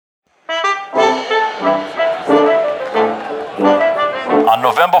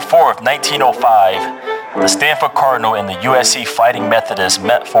November 4th, 1905, the Stanford Cardinal and the USC Fighting Methodists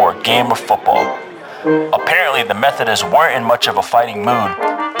met for a game of football. Apparently, the Methodists weren't in much of a fighting mood.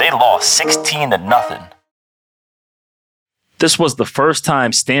 They lost 16-0. This was the first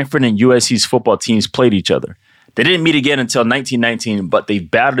time Stanford and USC's football teams played each other. They didn't meet again until 1919, but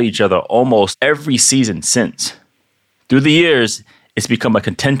they've battled each other almost every season since. Through the years, it's become a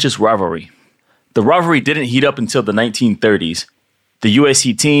contentious rivalry. The rivalry didn't heat up until the 1930s. The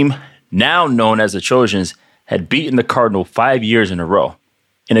USC team, now known as the Trojans, had beaten the Cardinal 5 years in a row,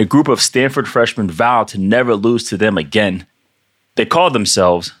 and a group of Stanford freshmen vowed to never lose to them again. They called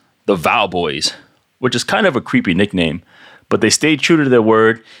themselves the Vow Boys, which is kind of a creepy nickname, but they stayed true to their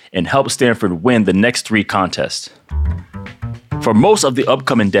word and helped Stanford win the next 3 contests. For most of the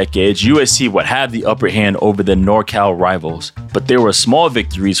upcoming decades, USC would have the upper hand over the NorCal rivals, but there were small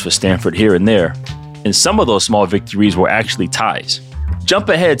victories for Stanford here and there, and some of those small victories were actually ties. Jump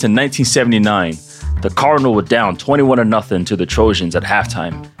ahead to 1979, the Cardinal were down 21-0 to the Trojans at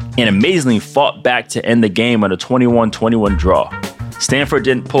halftime, and amazingly fought back to end the game on a 21-21 draw. Stanford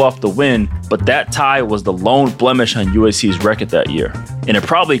didn't pull off the win, but that tie was the lone blemish on USC's record that year, and it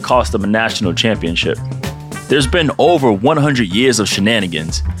probably cost them a national championship. There's been over 100 years of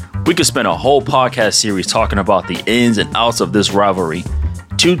shenanigans. We could spend a whole podcast series talking about the ins and outs of this rivalry.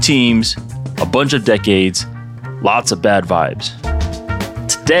 2 teams, a bunch of decades, lots of bad vibes.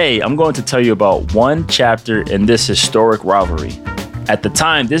 Today, I'm going to tell you about one chapter in this historic rivalry. At the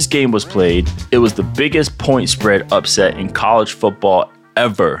time this game was played, it was the biggest point spread upset in college football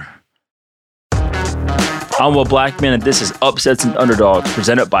ever. I'm Will Blackman, and this is Upsets and Underdogs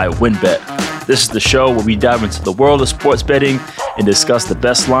presented by WynnBET. This is the show where we dive into the world of sports betting and discuss the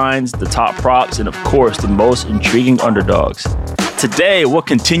best lines, the top props, and of course, the most intriguing underdogs. Today, we're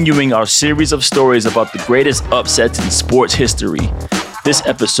continuing our series of stories about the greatest upsets in sports history. This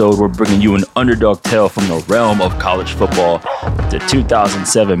episode, we're bringing you an underdog tale from the realm of college football, the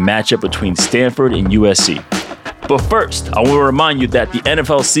 2007 matchup between Stanford and USC. But first, I want to remind you that the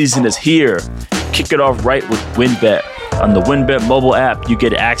NFL season is here. Kick it off right with WynnBET. On the WynnBET mobile app, you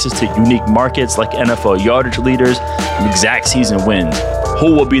get access to unique markets like NFL yardage leaders and exact season wins.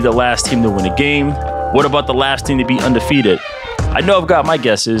 Who will be the last team to win a game? What about the last team to be undefeated? I know I've got my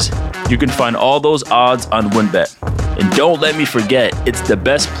guesses. You can find all those odds on WynnBET. And don't let me forget, it's the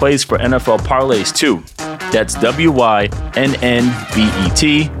best place for NFL parlays too. That's WYNNBET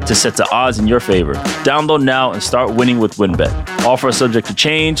to set the odds in your favor. Download now and start winning with WynnBET. Offer subject to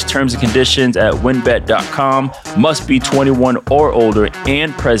change. Terms and conditions at wynnbet.com. Must be 21 or older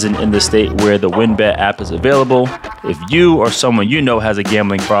and present in the state where the WynnBET app is available. If you or someone you know has a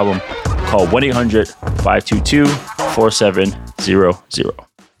gambling problem, call 1-800-522-4700.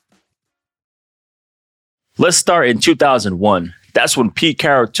 Let's start in 2001. That's when Pete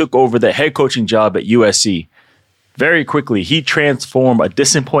Carroll took over the head coaching job at USC. Very quickly, he transformed a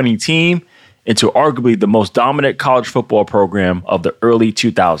disappointing team into arguably the most dominant college football program of the early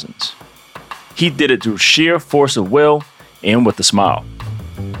 2000s. He did it through sheer force of will and with a smile.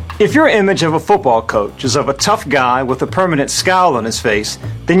 If your image of a football coach is of a tough guy with a permanent scowl on his face,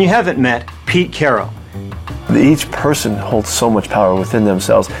 then you haven't met Pete Carroll. Each person holds so much power within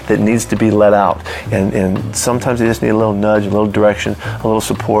themselves that needs to be let out. And sometimes they just need a little nudge, a little direction, a little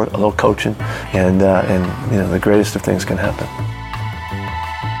support, a little coaching, and you know, the greatest of things can happen.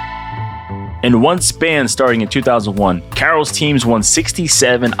 In one span starting in 2001, Carroll's teams won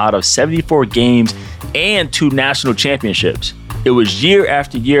 67 out of 74 games and 2 national championships. It was year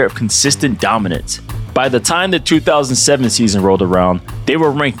after year of consistent dominance. By the time the 2007 season rolled around, they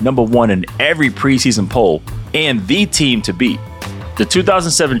were ranked number 1 in every preseason poll and the team to beat. The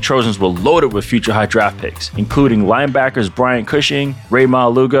 2007 Trojans were loaded with future high draft picks, including linebackers Brian Cushing, Ray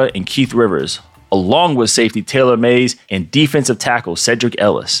Maluga, and Keith Rivers, along with safety Taylor Mays and defensive tackle Cedric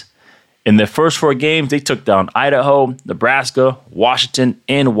Ellis. In their first 4 games, they took down Idaho, Nebraska, Washington,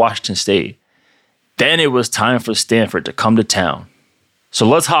 and Washington State. Then it was time for Stanford to come to town. So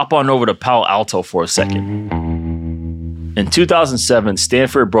let's hop on over to Palo Alto for a second. In 2007,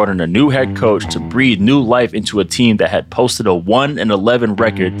 Stanford brought in a new head coach to breathe new life into a team that had posted a 1-11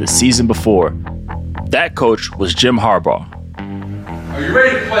 record the season before. That coach was Jim Harbaugh. Are you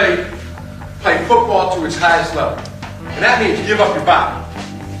ready to play football to its highest level? And that means give up your body.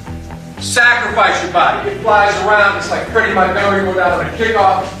 Sacrifice your body. It flies around. It's like Freddie Montgomery go down on a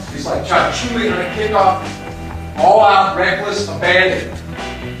kickoff. It's like John Chuli on a kickoff. All out, reckless, abandon.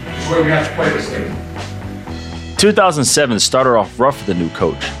 This is where we have to play this game. 2007 started off rough for the new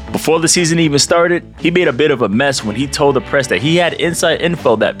coach. Before the season even started, he made a bit of a mess when he told the press that he had inside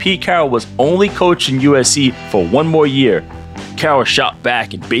info that Pete Carroll was only coaching USC for 1 more year. Carroll shot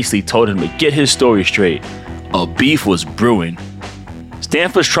back and basically told him to get his story straight. A beef was brewing.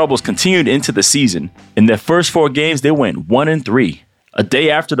 Stanford's troubles continued into the season. In their first 4 games, they went 1-3. A day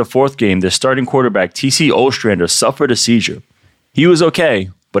after the 4th game, their starting quarterback, T.C. Ostrander, suffered a seizure. He was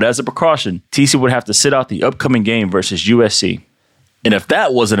okay, but as a precaution, T.C. would have to sit out the upcoming game versus USC. And if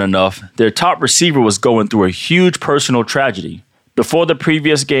that wasn't enough, their top receiver was going through a huge personal tragedy. Before the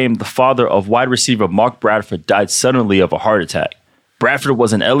previous game, the father of wide receiver Mark Bradford died suddenly of a heart attack. Bradford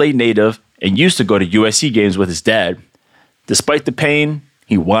was an LA native and used to go to USC games with his dad. Despite the pain,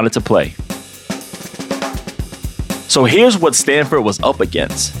 he wanted to play. So here's what Stanford was up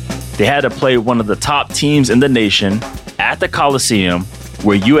against. They had to play one of the top teams in the nation at the Coliseum,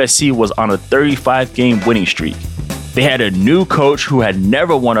 where USC was on a 35-game winning streak. They had a new coach who had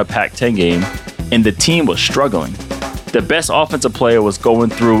never won a Pac-10 game, and the team was struggling. The best offensive player was going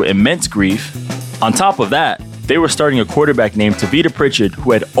through immense grief. On top of that, they were starting a quarterback named Tavita Pritchard,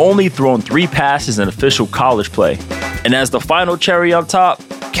 who had only thrown 3 passes in official college play. And as the final cherry on top,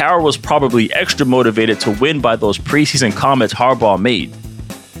 Carroll was probably extra motivated to win by those preseason comments Harbaugh made.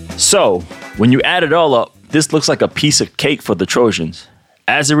 So, when you add it all up, this looks like a piece of cake for the Trojans.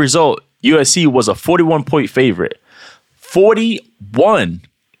 As a result, USC was a 41-point favorite. 41!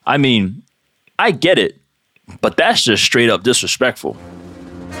 I mean, I get it, but that's just straight up disrespectful.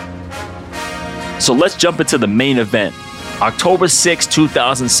 So let's jump into the main event. October 6,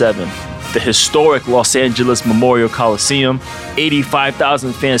 2007, the historic Los Angeles Memorial Coliseum,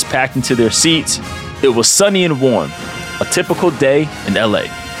 85,000 fans packed into their seats. It was sunny and warm, a typical day in LA.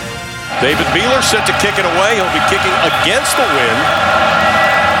 David Beeler set to kick it away. He'll be kicking against the wind.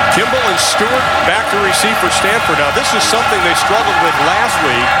 Kimball and Stewart back to receive for Stanford. Now, this is something they struggled with last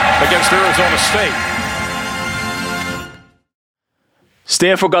week against Arizona State.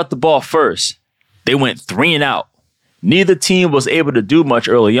 Stanford got the ball first. They went 3 and out. Neither team was able to do much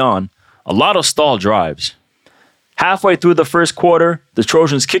early on. A lot of stall drives. Halfway through the first quarter, the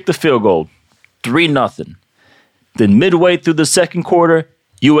Trojans kicked the field goal, 3-0. Then midway through the second quarter,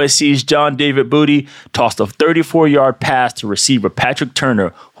 USC's John David Booty tossed a 34-yard pass to receiver Patrick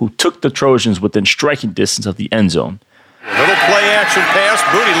Turner, who took the Trojans within striking distance of the end zone. Little play-action pass.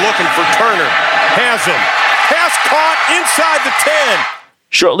 Booty looking for Turner. Has him. Pass caught inside the 10.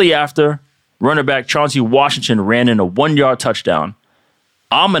 Shortly after, running back Chauncey Washington ran in a 1-yard touchdown.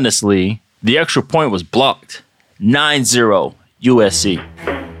 Ominously, the extra point was blocked. 9-0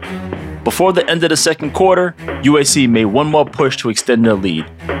 USC. Before the end of the second quarter, USC made one more push to extend their lead.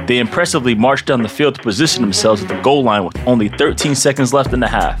 They impressively marched down the field to position themselves at the goal line with only 13 seconds left in the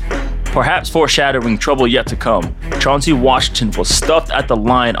half. Perhaps foreshadowing trouble yet to come, Chauncey Washington was stuffed at the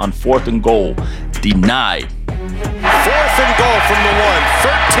line on 4th and goal. Denied. 4th and goal from the 1.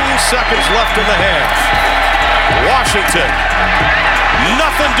 13 seconds left in the half. Washington.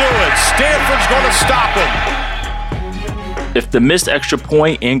 Nothing doing. Stanford's going to stop him. If the missed extra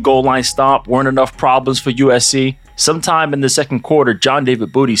point and goal line stop weren't enough problems for USC, sometime in the second quarter, John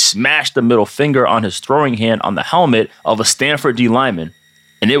David Booty smashed the middle finger on his throwing hand on the helmet of a Stanford D lineman,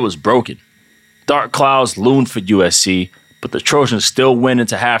 and it was broken. Dark clouds loomed for USC, but the Trojans still went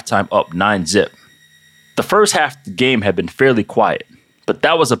into halftime up 9-0. The first half of the game had been fairly quiet, but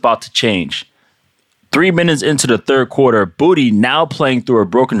that was about to change. 3 minutes into the third quarter, Booty, now playing through a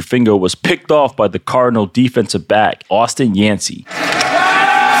broken finger, was picked off by the Cardinal defensive back, Austin Yancey.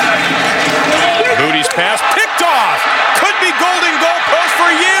 Booty's pass picked off. Could be golden goal post for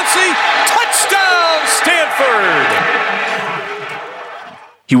Yancey. Touchdown, Stanford.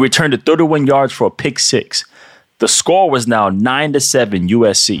 He returned it 31 yards for a pick 6. The score was now 9-7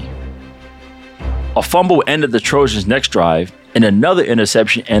 USC. A fumble ended the Trojans' next drive, and another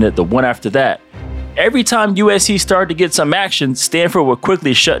interception ended the one after that. Every time USC started to get some action, Stanford would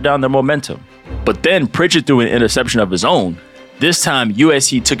quickly shut down their momentum. But then Pritchard threw an interception of his own. This time,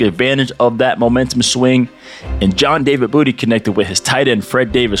 USC took advantage of that momentum swing, and John David Booty connected with his tight end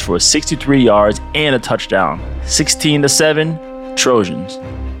Fred Davis for 63 yards and a touchdown. 16-7, Trojans.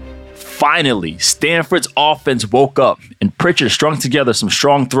 Finally, Stanford's offense woke up, and Pritchard strung together some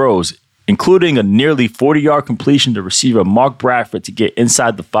strong throws, including a nearly 40-yard completion to receiver Mark Bradford to get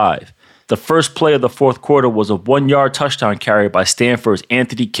inside the 5. The first play of the fourth quarter was a 1-yard touchdown carry by Stanford's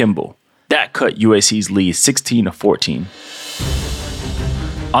Anthony Kimball. That cut USC's lead 16-14.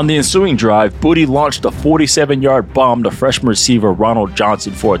 On the ensuing drive, Booty launched a 47-yard bomb to freshman receiver Ronald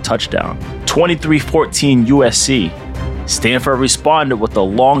Johnson for a touchdown. 23-14 USC. Stanford responded with a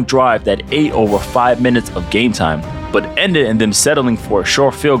long drive that ate over 5 minutes of game time, but ended in them settling for a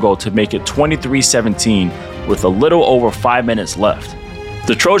short field goal to make it 23-17 with a little over 5 minutes left.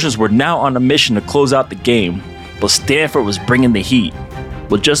 The Trojans were now on a mission to close out the game, but Stanford was bringing the heat.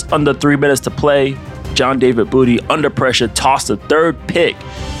 With just under 3 minutes to play, John David Booty, under pressure, tossed a third pick,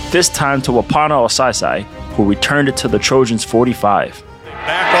 this time to Wapana Osisai, who returned it to the Trojans' 45.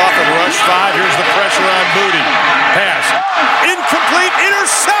 Back off and rush 5. Here's the pressure on Booty. Pass. Incomplete.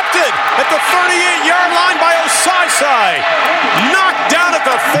 Intercepted at the 38-yard line by Osisai. Knocked down at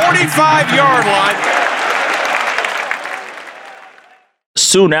the 45-yard line.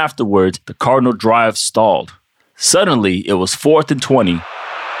 Soon afterwards, the Cardinal drive stalled. Suddenly, it was 4th and 20.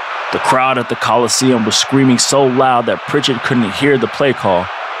 The crowd at the Coliseum was screaming so loud that Pritchett couldn't hear the play call.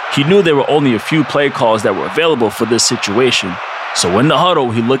 He knew there were only a few play calls that were available for this situation. So in the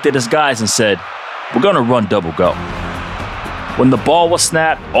huddle, he looked at his guys and said, "We're going to run double go." When the ball was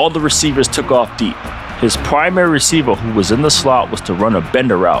snapped, all the receivers took off deep. His primary receiver, who was in the slot, was to run a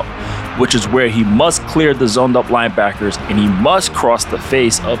bender route, which is where he must clear the zoned up linebackers and he must cross the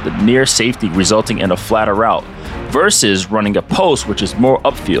face of the near safety, resulting in a flatter route, versus running a post, which is more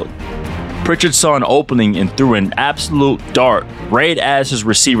upfield. Pritchett saw an opening and threw an absolute dart right as his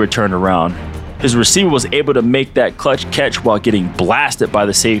receiver turned around. His receiver was able to make that clutch catch while getting blasted by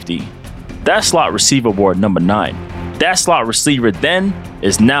the safety. That slot receiver wore number 9. That slot receiver then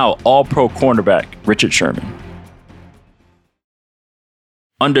is now all-pro cornerback Richard Sherman.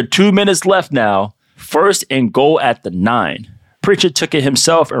 Under 2 minutes left now, 1st and goal at the 9. Pritchett took it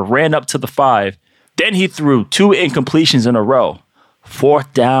himself and ran up to the 5. Then he threw 2 incompletions in a row.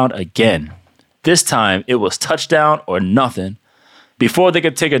 4th down again. This time, it was touchdown or nothing. Before they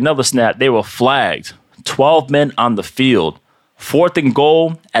could take another snap, they were flagged. 12 men on the field. 4th and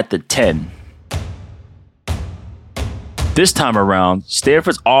goal at the 10. This time around,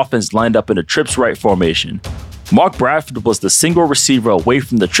 Stanford's offense lined up in a trips right formation. Mark Bradford was the single receiver away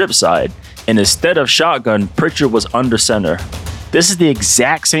from the trip side, and instead of shotgun, Pritchett was under center. This is the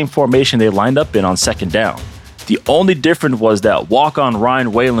exact same formation they lined up in on 2nd down. The only difference was that walk-on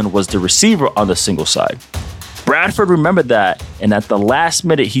Ryan Whalen was the receiver on the single side. Bradford remembered that, and at the last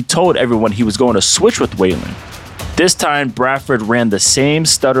minute, he told everyone he was going to switch with Whalen. This time, Bradford ran the same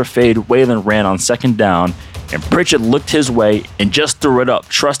stutter fade Whalen ran on 2nd down, and Pritchett looked his way and just threw it up,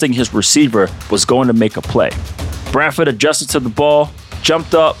 trusting his receiver was going to make a play. Bradford adjusted to the ball,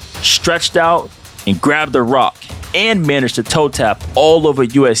 jumped up, stretched out, and grabbed the rock, and managed to toe tap all over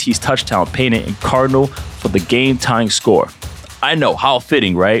USC's touchdown painted in Cardinal for the game-tying score. I know, how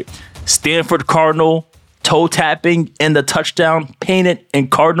fitting, right? Stanford Cardinal, toe tapping in the touchdown painted in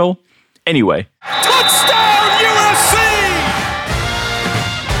Cardinal. Anyway. Touchdown USC!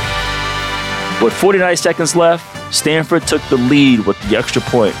 With 49 seconds left, Stanford took the lead with the extra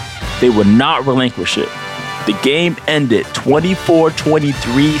point. They would not relinquish it. The game ended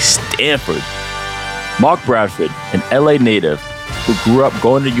 24-23 Stanford. Mark Bradford, an LA native who grew up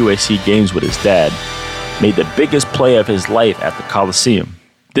going to USC games with his dad, made the biggest play of his life at the Coliseum,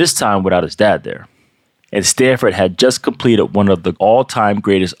 this time without his dad there. And Stanford had just completed one of the all-time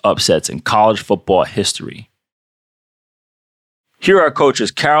greatest upsets in college football history. Here are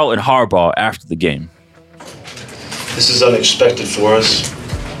coaches Carroll and Harbaugh after the game. This is unexpected for us.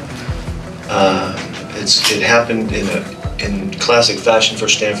 It happened in classic fashion for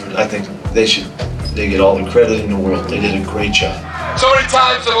Stanford. I think they get all the credit in the world. They did a great job. So many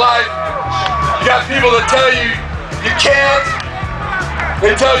times in life, you got people that tell you you can't.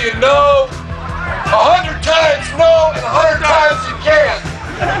 They tell you no. 100 times no, and 100 times you can.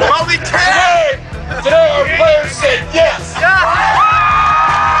 Well, we can. Today our players said yes.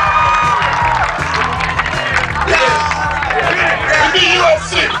 We beat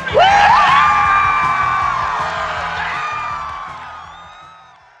USC.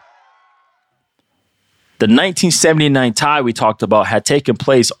 The 1979 tie we talked about had taken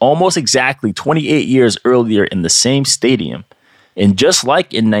place almost exactly 28 years earlier in the same stadium. And just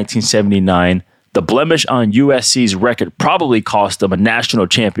like in 1979, the blemish on USC's record probably cost them a national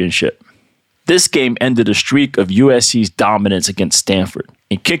championship. This game ended a streak of USC's dominance against Stanford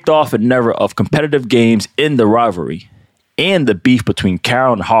and kicked off an era of competitive games in the rivalry. And the beef between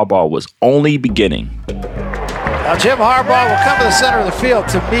Carroll and Harbaugh was only beginning. Now Jim Harbaugh will come to the center of the field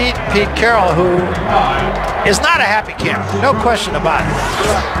to meet Pete Carroll, who is not a happy camper, no question about it.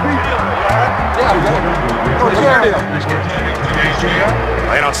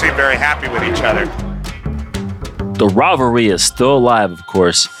 They don't seem very happy with each other. The rivalry is still alive, of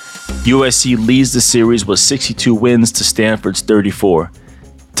course. USC leads the series with 62 wins to Stanford's 34.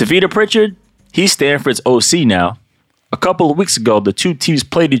 Tavita Pritchard, he's Stanford's OC now. A couple of weeks ago, the two teams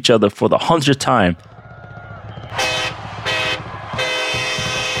played each other for the 100th time.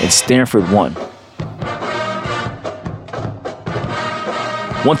 And Stanford won.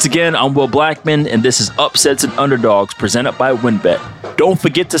 Once again, I'm Will Blackman, and this is Upsets and Underdogs presented by WynnBET. Don't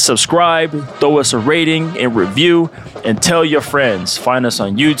forget to subscribe, throw us a rating and review, and tell your friends. Find us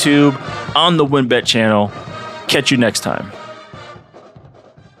on YouTube, on the WynnBET channel. Catch you next time.